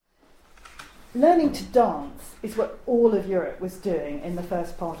learning to dance is what all of Europe was doing in the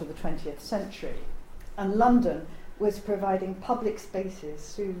first part of the 20th century. And London was providing public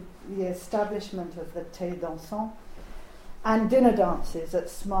spaces through the establishment of the thé dansant and dinner dances at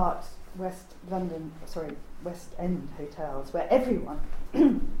smart West End hotels, where everyone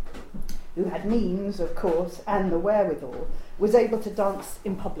who had means, of course, and the wherewithal, was able to dance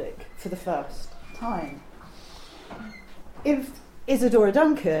in public for the first time. If Isadora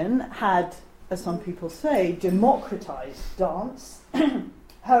Duncan had, as some people say, democratised dance,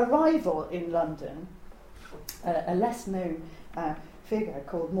 her rival in London, a less known figure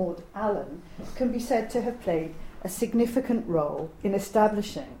called Maud Allan, can be said to have played a significant role in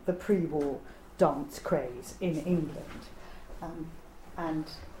establishing the pre-war dance craze in England. And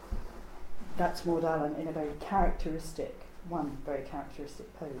that's Maud Allan in a very characteristic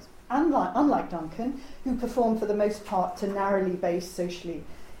pose. Unlike Duncan, who performed for the most part to narrowly based socially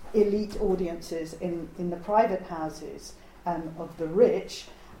elite audiences in the private houses of the rich,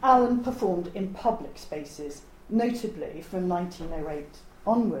 Allan performed in public spaces, notably from 1908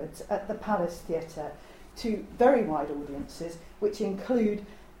 onwards at the Palace Theatre to very wide audiences, which included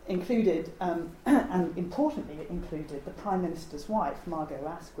and importantly included the Prime Minister's wife, Margot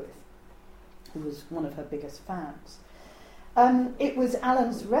Asquith, who was one of her biggest fans. It was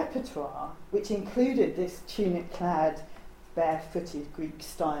Allan's repertoire which included this tunic-clad, barefooted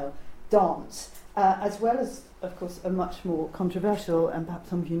Greek-style dance, as well as, of course, a much more controversial, and perhaps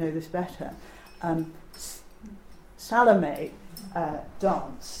some of you know this better, Salome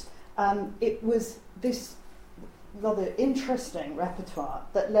dance. It was this rather interesting repertoire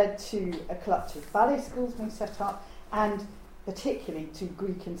that led to a collective ballet schools being set up, and particularly to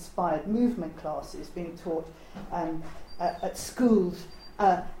Greek-inspired movement classes being taught at schools,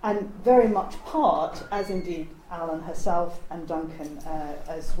 and very much part, as indeed Allan herself and Duncan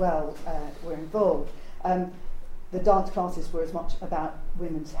as well were involved. The dance classes were as much about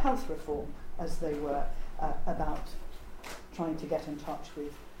women's health reform as they were about trying to get in touch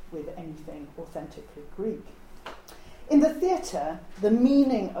with anything authentically Greek. In the theatre, the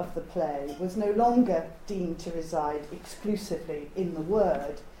meaning of the play was no longer deemed to reside exclusively in the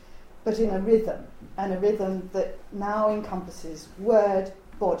word, but in a rhythm, and a rhythm that now encompasses word,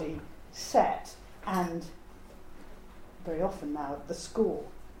 body, set, and very often now the score.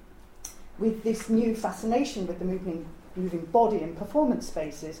 With this new fascination with the moving body in performance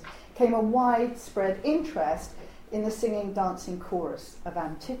spaces came a widespread interest in the singing dancing chorus of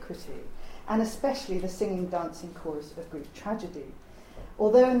antiquity, and especially the singing dancing chorus of Greek tragedy.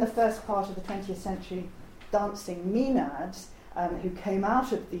 Although in the first part of the 20th century, dancing maenads who came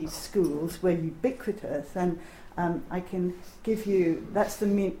out of these schools were ubiquitous, and I can give you, that's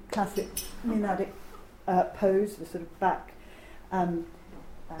the classic Maenadic pose, the sort of back, the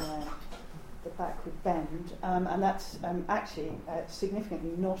backward bend, and that's actually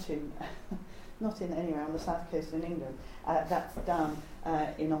significantly not in anywhere on the south coast in England. That's down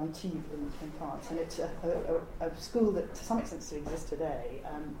in Antibes in France, and it's a school that to some extent still exists today,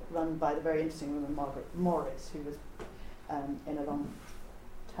 run by the very interesting woman Margaret Morris, who was in a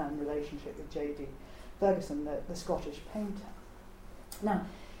long-term relationship with J.D. Ferguson, the Scottish painter. Now,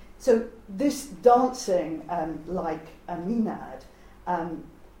 so this dancing like a Maenad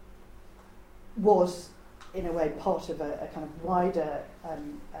was, in a way, part of a kind of wider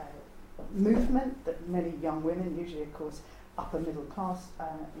movement that many young women, usually, of course, upper middle class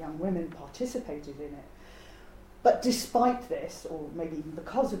young women, participated in it. But despite this, or maybe even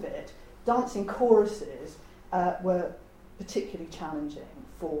because of it, dancing choruses were particularly challenging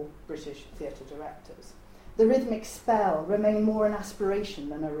for British theatre directors. The rhythmic spell remained more an aspiration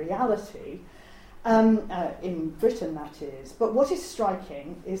than a reality, in Britain that is. But what is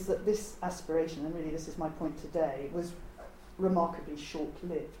striking is that this aspiration, and really this is my point today, was remarkably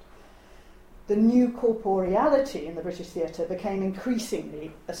short-lived. The new corporeality in the British theatre became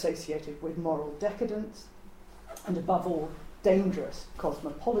increasingly associated with moral decadence and, above all, dangerous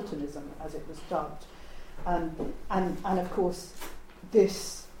cosmopolitanism, as it was dubbed. And of course,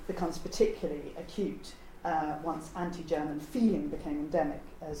 this becomes particularly acute once anti-German feeling became endemic,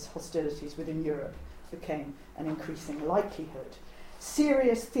 as hostilities within Europe became an increasing likelihood.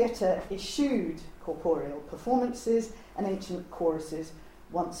 Serious theatre eschewed corporeal performances, and ancient choruses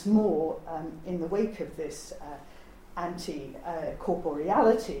once more, in the wake of this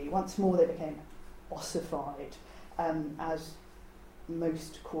anti-corporeality, once more they became ossified, as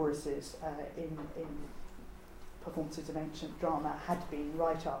most choruses in performances of ancient drama had been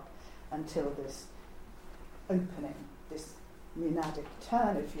right up until this opening, this Maenadic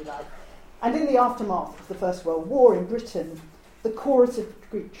turn, if you like. And in the aftermath of the First World War in Britain, the chorus of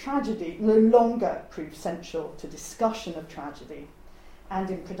Greek tragedy no longer proved central to discussion of tragedy, and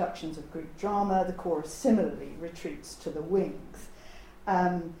in productions of Greek drama, the chorus similarly retreats to the wings.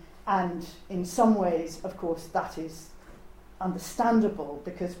 And in some ways, of course, that is understandable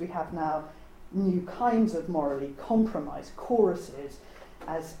because we have now new kinds of morally compromised choruses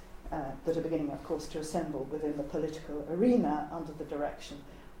that are beginning, of course, to assemble within the political arena under the direction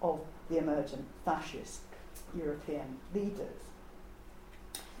of the emergent fascist European leaders.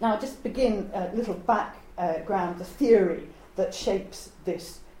 Now, just begin a little background, the theory that shapes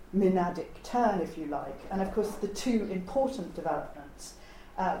this monadic turn, if you like, and of course the two important developments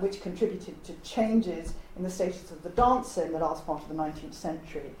which contributed to changes in the status of the dancer in the last part of the 19th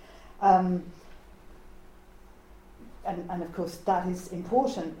century. And of course that is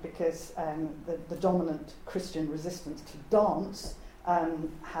important because the dominant Christian resistance to dance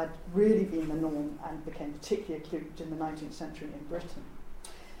had really been the norm and became particularly acute in the 19th century in Britain.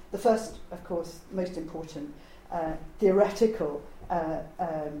 The first, of course, most important theoretical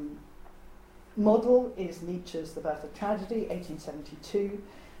model is Nietzsche's The Birth of Tragedy, 1872,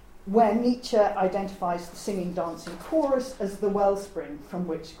 where Nietzsche identifies the singing, dancing chorus as the wellspring from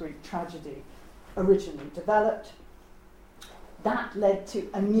which Greek tragedy originally developed. That led to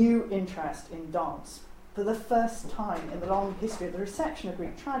a new interest in dance. For the first time in the long history of the reception of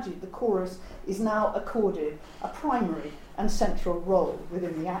Greek tragedy, the chorus is now accorded a primary and central role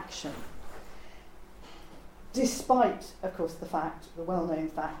within the action. Despite, of course, the well-known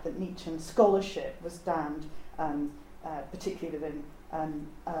fact that Nietzschean scholarship was damned, particularly within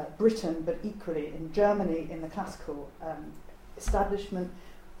Britain, but equally in Germany, in the classical establishment.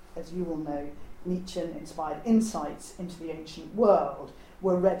 As you will know, Nietzschean-inspired insights into the ancient world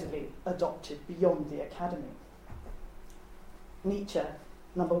were readily adopted beyond the academy. Nietzsche,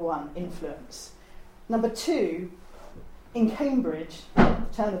 number one, influence. Number two, in Cambridge,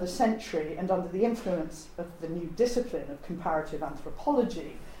 at the turn of the century, and under the influence of the new discipline of comparative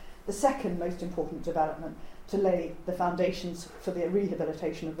anthropology, the second most important development to lay the foundations for the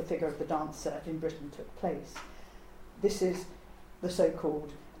rehabilitation of the figure of the dancer in Britain took place. This is the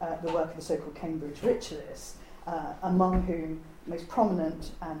so-called, the work of the so-called Cambridge ritualists, among whom most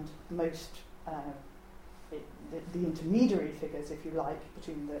prominent and most the intermediary figures, if you like,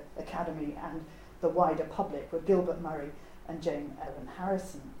 between the academy and the wider public were Gilbert Murray and Jane Ellen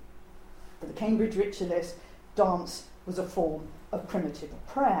Harrison. For the Cambridge ritualists, dance was a form of primitive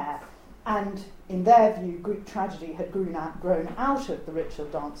prayer, and in their view, Greek tragedy had grown out of the ritual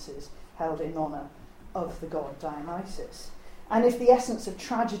dances held in honour of the god Dionysus. And if the essence of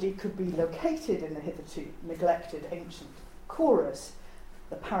tragedy could be located in the hitherto neglected ancient chorus,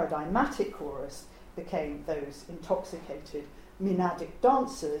 the paradigmatic chorus became those intoxicated monadic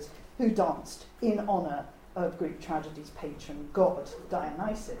dancers who danced in honour of Greek tragedy's patron god,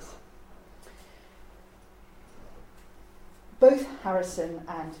 Dionysus. Both Harrison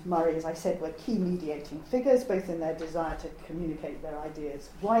and Murray, as I said, were key mediating figures, both in their desire to communicate their ideas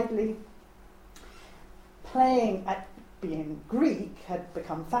widely. Playing at being Greek had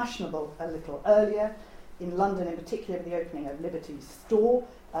become fashionable a little earlier, in London in particular with the opening of Liberty's store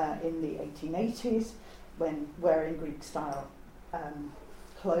in the 1880s, when wearing Greek-style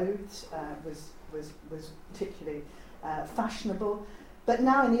clothes was particularly fashionable. But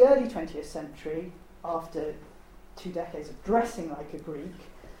now in the early 20th century, after 2 decades of dressing like a Greek,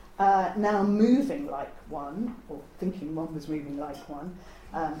 now moving like one, or thinking one was moving like one,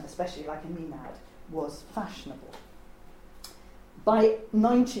 especially like a Maenad, was fashionable. By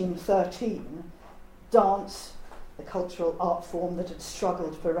 1913, dance, the cultural art form that had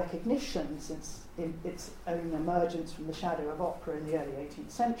struggled for recognition since its own emergence from the shadow of opera in the early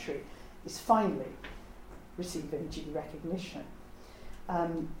 18th century, is finally receiving due recognition.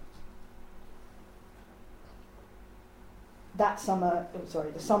 The summer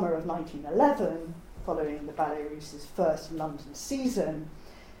of 1911, following the Ballet Russe's first London season,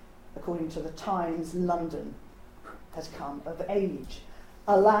 according to the Times, London has come of age.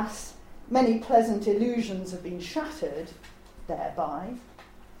 Alas, many pleasant illusions have been shattered thereby.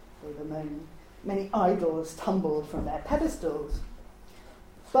 They bemoan, many idols tumbled from their pedestals.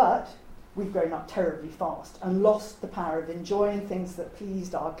 But we've grown up terribly fast and lost the power of enjoying things that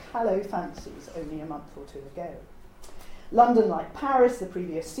pleased our callow fancies only a month or two ago. London, like Paris the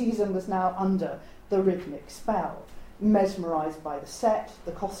previous season, was now under the rhythmic spell, mesmerised by the set,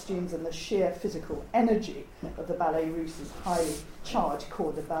 the costumes, and the sheer physical energy of the Ballet Russe's highly charged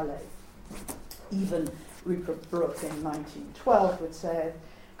corps de ballet. Even Rupert Brooke in 1912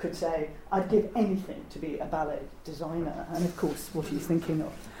 could say, "I'd give anything to be a ballet designer." And of course, what he's thinking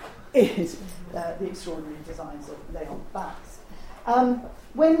of is the extraordinary designs of Léon Bax.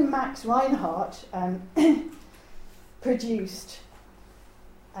 When Max Reinhardt produced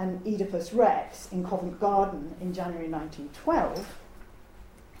an Oedipus Rex in Covent Garden in January 1912,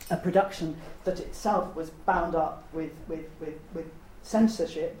 a production that itself was bound up with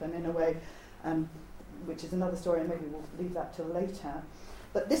censorship and in a way, which is another story, and maybe we'll leave that till later.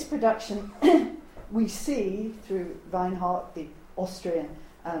 But this production, we see through Reinhardt, the Austrian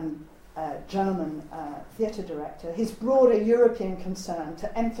German theatre director, his broader European concern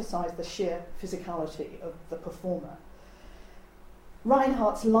to emphasise the sheer physicality of the performer.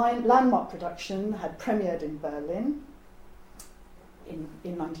 Reinhardt's landmark production had premiered in Berlin in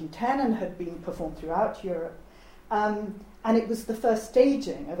 1910 and had been performed throughout Europe. And it was the first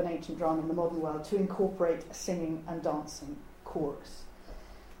staging of an ancient drama in the modern world to incorporate a singing and dancing chorus.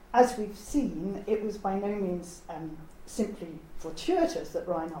 As we've seen, it was by no means simply fortuitous that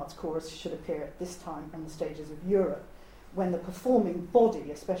Reinhardt's chorus should appear at this time on the stages of Europe, when the performing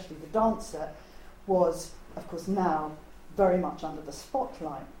body, especially the dancer, was, of course, now very much under the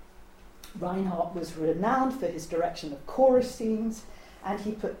spotlight. Reinhardt was renowned for his direction of chorus scenes, and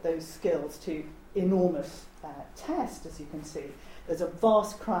he put those skills to enormous test, as you can see. There's a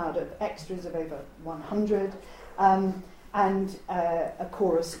vast crowd of extras of over 100, and a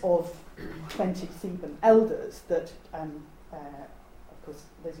chorus of 20 Theban elders that, of course,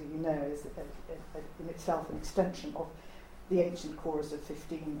 those of you know, is in itself an extension of the ancient chorus of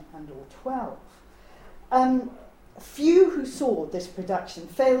 15 and or 12. Few who saw this production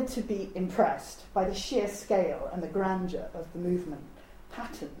failed to be impressed by the sheer scale and the grandeur of the movement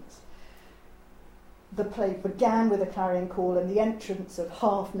patterns. The play began with a clarion call and the entrance of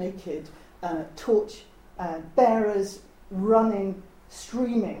half-naked torch bearers running,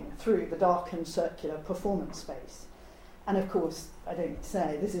 streaming through the darkened circular performance space. And of course, I don't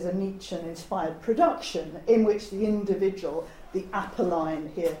say, this is a Nietzschean-inspired production in which the individual, the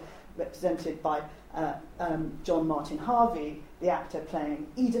Apolline here represented by John Martin Harvey, the actor playing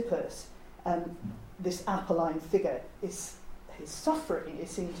Oedipus, this Apolline figure his suffering is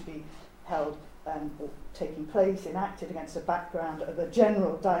seen to be held or taking place, enacted against a background of a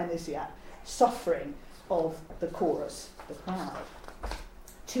general Dionysiac suffering of the chorus, the crowd.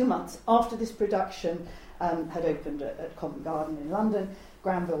 2 months after this production had opened at Covent Garden in London,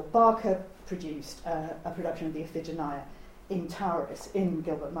 Granville Barker produced a production of the Iphigenia in Tauris, in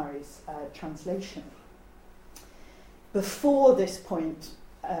Gilbert Murray's translation. Before this point,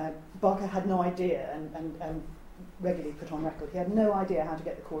 Barker had no idea, and regularly put on record, he had no idea how to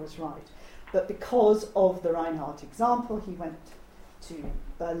get the chorus right. But because of the Reinhardt example, he went to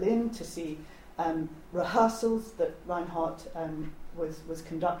Berlin to see rehearsals that Reinhardt was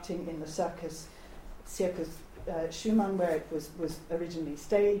conducting in the Circus Schumann, where it was originally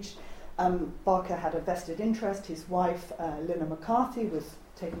staged. Barker had a vested interest. His wife, Lina McCarthy, was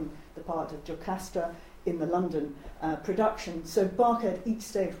taking the part of Jocasta in the London production. So Barker at each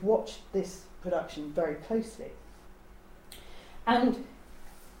stage watched this production very closely. And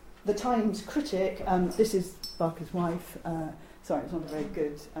the Times critic, this is Barker's wife, sorry, it's not very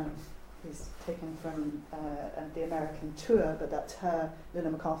good, it's taken from the American tour, but that's her, Lina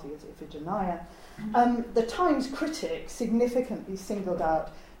McCarthy as Iphigenia. The Times critic significantly singled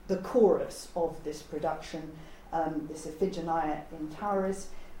out the chorus of this production, this Iphigenia in Tauris,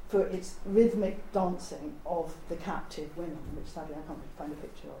 for its rhythmic dancing of the captive women, which sadly I can't find a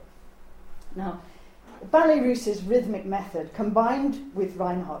picture of. Now, Ballet Russ's rhythmic method, combined with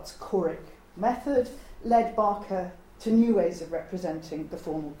Reinhardt's choric method, led Barker to new ways of representing the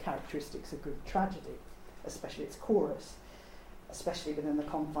formal characteristics of Greek tragedy, especially its chorus, especially within the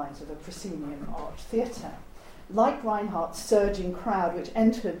confines of a proscenium arch theatre. Like Reinhardt's surging crowd, which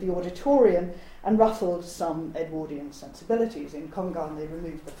entered the auditorium and ruffled some Edwardian sensibilities. In Covent Garden, they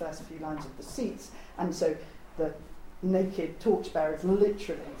removed the first few lines of the seats, and so the naked torchbearers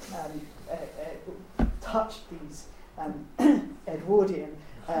literally touched these Edwardian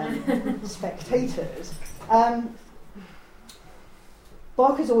spectators.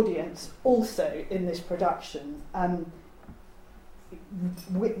 Barker's audience also in this production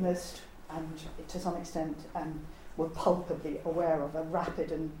witnessed and to some extent were palpably aware of a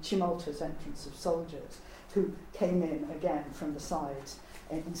rapid and tumultuous entrance of soldiers who came in again from the sides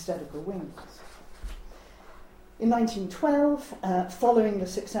instead of the wings. In 1912, following the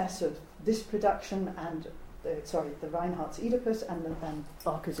success of this production and the Reinhardt's Oedipus and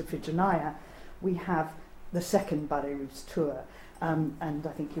Barker's Iphigenia, we have the second Ballet Russe tour, and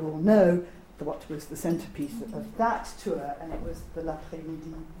I think you all know what was the centrepiece of that tour, and it was the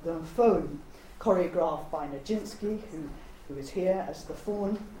L'après-midi d'un Faune, choreographed by Nijinsky, who is here as the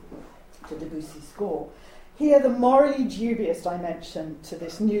faun to Debussy's score. Here, the morally dubious dimension to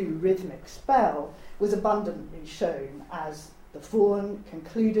this new rhythmic spell was abundantly shown as the Faun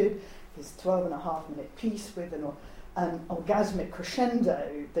concluded his 12.5-minute piece with an orgasmic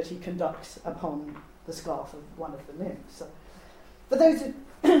crescendo that he conducts upon the scarf of one of the nymphs. So for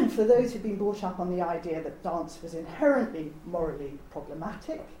those who've been brought up on the idea that dance was inherently morally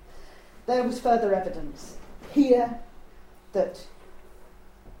problematic, there was further evidence here that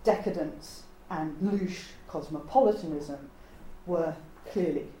decadence and louche cosmopolitanism were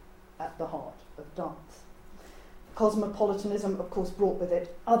clearly at the heart of dance. Cosmopolitanism, of course, brought with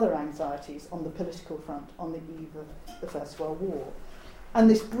it other anxieties on the political front on the eve of the First World War. And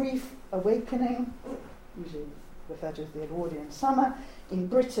this brief awakening, usually referred to as the Edwardian summer, in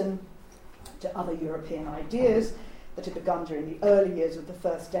Britain to other European ideas that had begun during the early years of the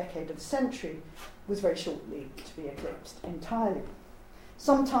first decade of the century, was very shortly to be eclipsed entirely.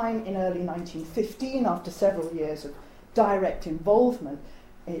 Sometime in early 1915, after several years of direct involvement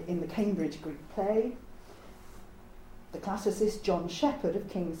in the Cambridge Greek play, the classicist John Shepherd of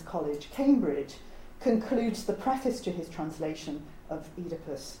King's College, Cambridge, concludes the preface to his translation of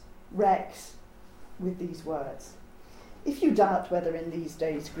Oedipus Rex with these words: "If you doubt whether in these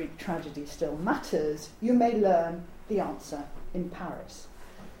days Greek tragedy still matters, you may learn the answer in Paris."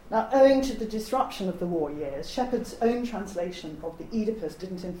 Now, owing to the disruption of the war years, Shepherd's own translation of the Oedipus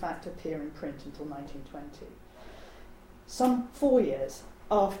didn't in fact appear in print until 1920. Some 4 years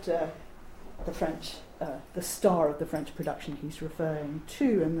after the star of the French production he's referring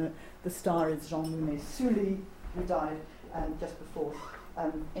to, and the star is Jean Mounet-Sully, who died just before,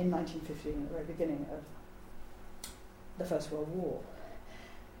 in 1915, at the very beginning of the First World War.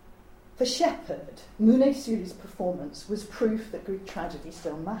 For Shepherd, Mounet-Sully's performance was proof that Greek tragedy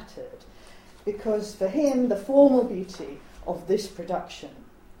still mattered, because for him, the formal beauty of this production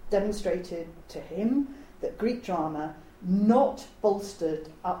demonstrated to him that Greek drama, not bolstered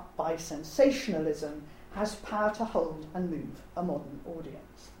up by sensationalism, has power to hold and move a modern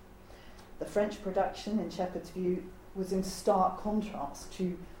audience. The French production, in Shepherd's view, was in stark contrast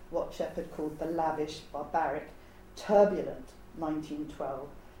to what Shepherd called the lavish, barbaric, turbulent 1912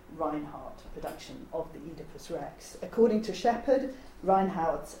 Reinhardt production of the Oedipus Rex. According to Shepherd,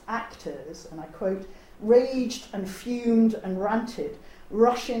 Reinhardt's actors, and I quote, "raged and fumed and ranted,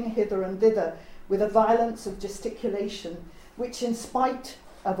 rushing hither and thither with a violence of gesticulation which, in spite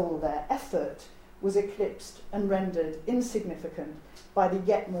of all their effort, was eclipsed and rendered insignificant by the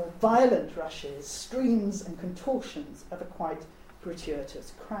yet more violent rushes, streams and contortions of a quite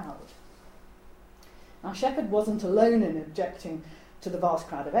gratuitous crowd." Now, Shepherd wasn't alone in objecting to the vast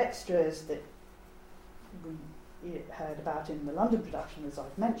crowd of extras that we heard about in the London production, as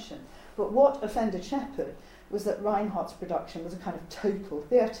I've mentioned. But what offended Shepherd was that Reinhardt's production was a kind of total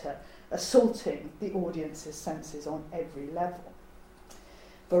theatre, assaulting the audience's senses on every level.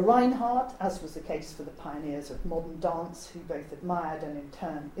 For Reinhardt, as was the case for the pioneers of modern dance, who both admired and in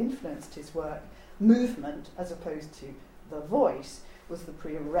turn influenced his work, movement, as opposed to the voice, was the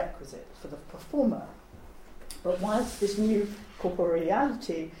prerequisite for the performer. But whilst this new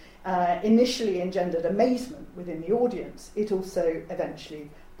corporeality initially engendered amazement within the audience, it also eventually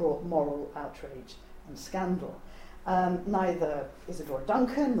brought moral outrage and scandal. Neither Isadora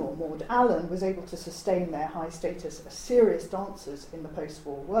Duncan nor Maud Allan was able to sustain their high status as serious dancers in the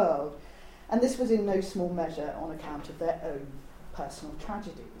post-war world, and this was in no small measure on account of their own personal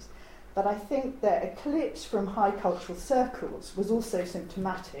tragedies. But I think their eclipse from high cultural circles was also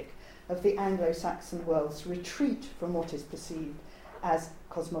symptomatic of the Anglo-Saxon world's retreat from what is perceived as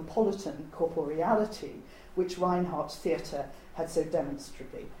cosmopolitan corporeality, which Reinhardt's theatre had so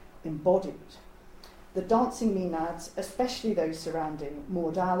demonstrably embodied. The dancing maenads, especially those surrounding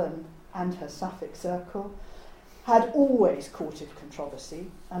Maud Allan and her Sapphic circle, had always courted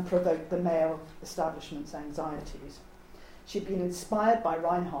controversy and provoked the male establishment's anxieties. She'd been inspired by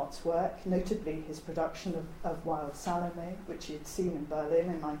Reinhardt's work, notably his production of Wild Salome, which he had seen in Berlin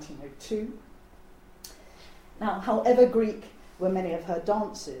in 1902. Now, however Greek were many of her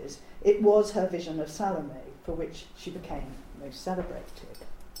dances, it was her vision of Salome for which she became most celebrated.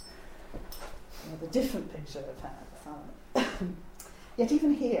 A different picture of her. Yet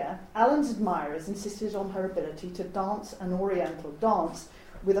even here, Allan's admirers insisted on her ability to dance an Oriental dance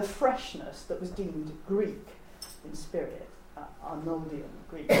with a freshness that was deemed Greek in spirit, Arnoldian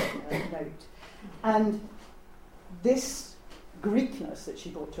Greek note. And this Greekness that she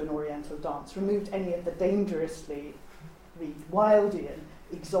brought to an Oriental dance removed any of the dangerously Wildian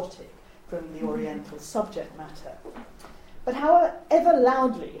exotic from the Oriental subject matter. But however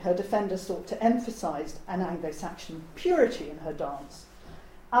loudly her defenders sought to emphasise an Anglo-Saxon purity in her dance,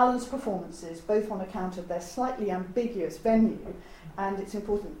 Alan's performances, both on account of their slightly ambiguous venue, and it's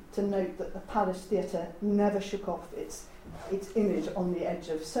important to note that the Palace Theatre never shook off its image on the edge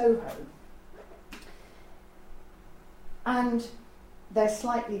of Soho, and they're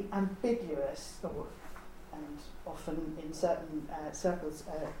slightly ambiguous, and often in certain circles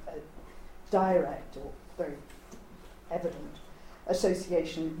direct or very evident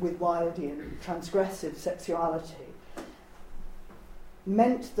association with Wildean transgressive sexuality,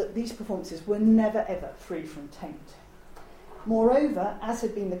 meant that these performances were never ever free from taint. Moreover, as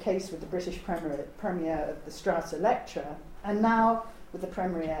had been the case with the British premiere of the Strauss Electra, and now with the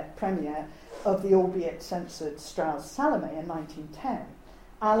premiere of the albeit censored Strauss Salome in 1910,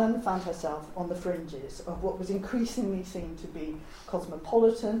 Alan found herself on the fringes of what was increasingly seen to be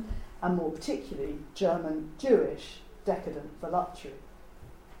cosmopolitan and more particularly German-Jewish decadent voluptuary.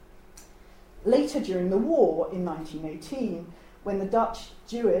 Later during the war in 1918, when the Dutch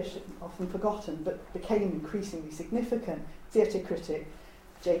Jewish, often forgotten but became increasingly significant, theatre critic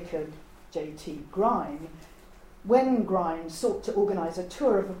Jacob J.T. Grein, when Grein sought to organise a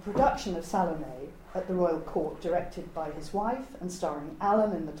tour of a production of Salome at the Royal Court directed by his wife and starring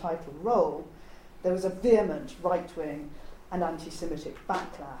Alan in the title role, there was a vehement right-wing and anti-Semitic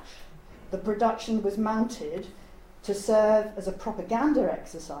backlash. The production was mounted to serve as a propaganda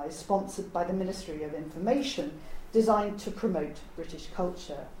exercise sponsored by the Ministry of Information, designed to promote British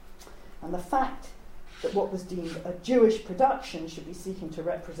culture. And the fact that what was deemed a Jewish production should be seeking to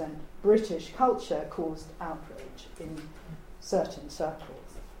represent British culture caused outrage in certain circles.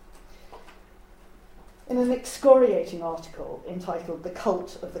 In an excoriating article entitled "The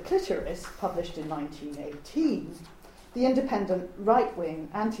Cult of the Clitoris," published in 1918, the independent right-wing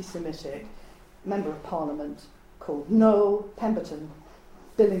anti-Semitic Member of Parliament called Noel Pemberton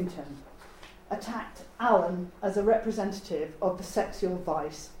Billington attacked Alan as a representative of the sexual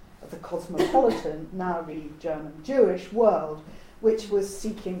vice of the cosmopolitan, now really German-Jewish world, which was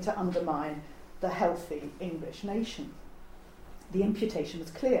seeking to undermine the healthy English nation. The imputation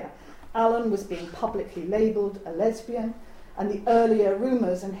was clear. Alan was being publicly labelled a lesbian, and the earlier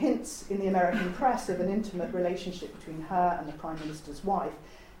rumours and hints in the American press of an intimate relationship between her and the Prime Minister's wife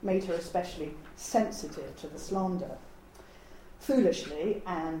made her especially sensitive to the slander. Foolishly,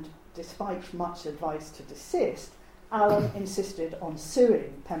 and despite much advice to desist, Alan insisted on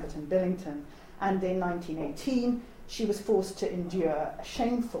suing Pemberton Billington, and in 1918 she was forced to endure a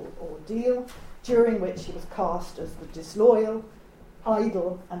shameful ordeal during which she was cast as the disloyal,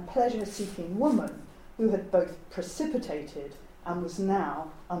 idle and pleasure-seeking woman who had both precipitated and was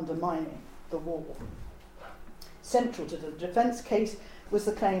now undermining the war. Central to the defence case was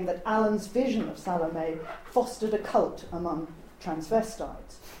the claim that Alan's vision of Salome fostered a cult among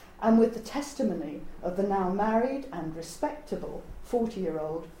transvestites, and with the testimony of the now married and respectable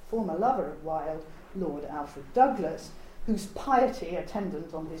 40-year-old former lover of Wilde, Lord Alfred Douglas, whose piety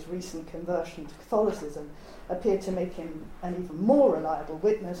attendant on his recent conversion to Catholicism appeared to make him an even more reliable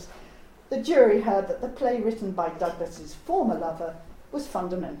witness, the jury heard that the play written by Douglas's former lover was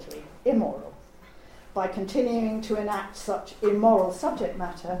fundamentally immoral. By continuing to enact such immoral subject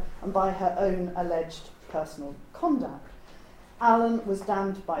matter and by her own alleged personal conduct, Alan was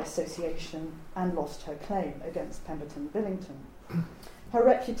damned by association and lost her claim against Pemberton Billington. Her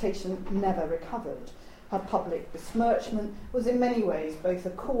reputation never recovered. Her public besmirchment was in many ways both a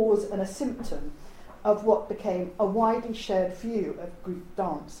cause and a symptom of what became a widely shared view of Greek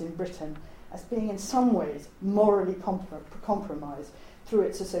dance in Britain as being in some ways morally compromised through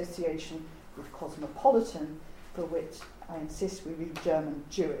its association with cosmopolitan, for which I insist we read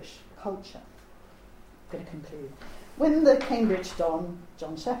German-Jewish culture. I'm going to conclude. When the Cambridge Don,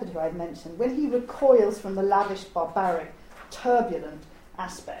 John Shepherd, who I've mentioned, when he recoils from the lavish, barbaric, turbulent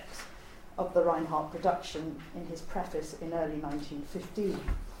aspects of the Reinhardt production in his preface in early 1915,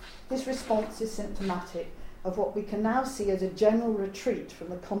 his response is symptomatic of what we can now see as a general retreat from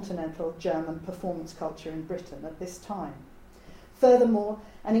the continental German performance culture in Britain at this time. Furthermore,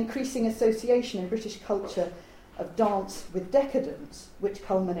 an increasing association in British culture of dance with decadence, which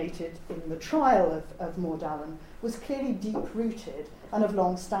culminated in the trial of Maud Allan, was clearly deep-rooted and of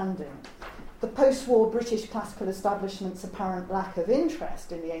long standing. The post-war British classical establishment's apparent lack of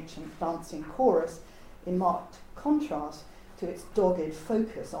interest in the ancient dancing chorus, in marked contrast to its dogged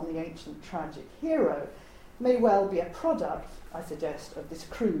focus on the ancient tragic hero, may well be a product, I suggest, of this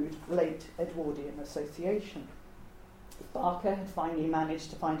crude, late Edwardian association. If Barker had finally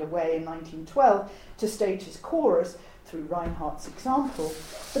managed to find a way in 1912 to stage his chorus through Reinhardt's example,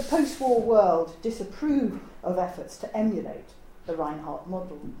 the post-war world disapproved of efforts to emulate the Reinhardt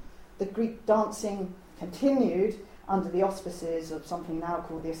model. The Greek dancing continued under the auspices of something now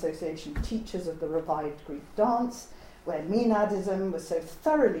called the Association of Teachers of the Revived Greek Dance, where Maenadism was so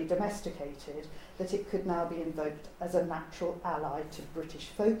thoroughly domesticated that it could now be invoked as a natural ally to British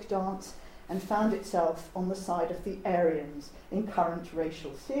folk dance, and found itself on the side of the Aryans in current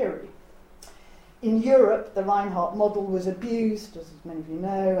racial theory. In Europe, the Reinhardt model was abused, as many of you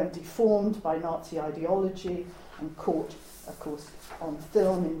know, and deformed by Nazi ideology, and caught, of course, on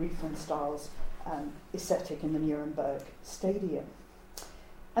film in Riefenstahl's aesthetic in the Nuremberg Stadium.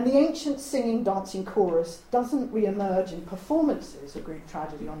 And the ancient singing, dancing chorus doesn't re-emerge in performances of Greek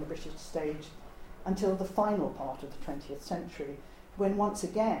tragedy on the British stage until the final part of the 20th century, when once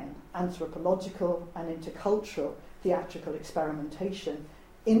again anthropological and intercultural theatrical experimentation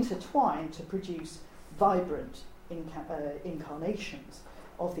intertwine to produce vibrant incarnations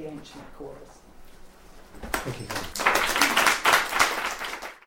of the ancient chorus. Thank you.